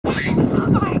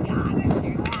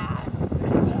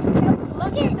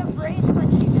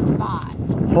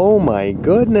Oh my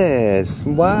goodness!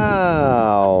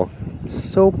 Wow!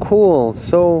 So cool,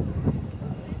 so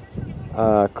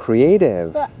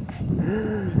creative. Look.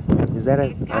 Is that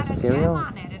It's got a cereal? gem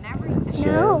on it and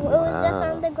everything. No, it was Wow. just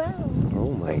on the ground.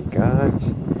 Oh my gosh.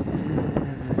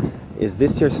 Is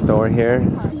this your store here?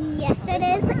 Yes, it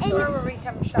is. The store where we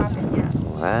come shopping, yes.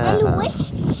 And Wow. which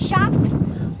shop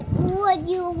would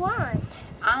you want?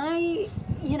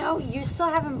 You know, you still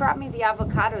haven't brought me the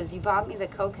avocados. You bought me the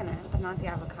coconut, but not the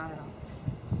avocado.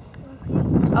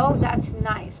 Oh, that's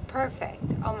nice. Perfect.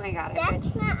 Oh my God.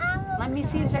 That's not avocado. Let me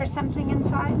see, is there something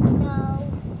inside? No.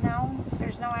 No?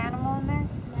 There's no animal in there?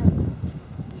 No.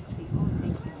 Let's see. Oh,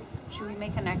 thank you. Should we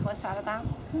make a necklace out of that?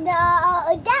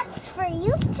 No, that's for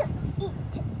you to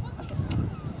eat.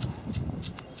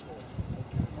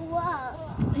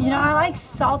 Whoa. You know, I like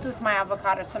salt with my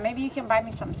avocado, so maybe you can buy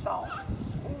me some salt.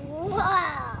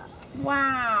 Wow.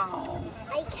 Wow.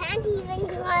 I can't even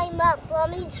climb up. Let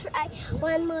me try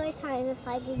one more time if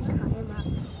I can climb up.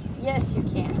 Yes, you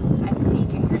can. I've seen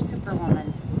you. You're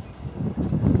Superwoman.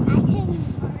 I can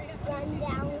run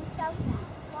down so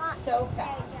fast. So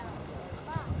fast.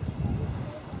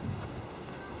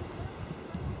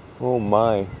 Oh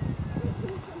my.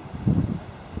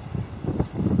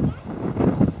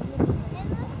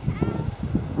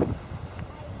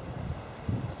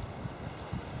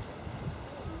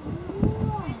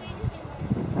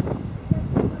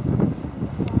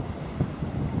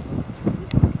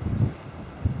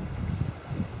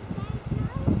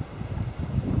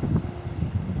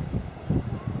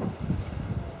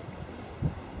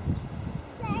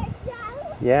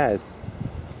 Yes.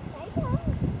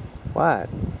 What?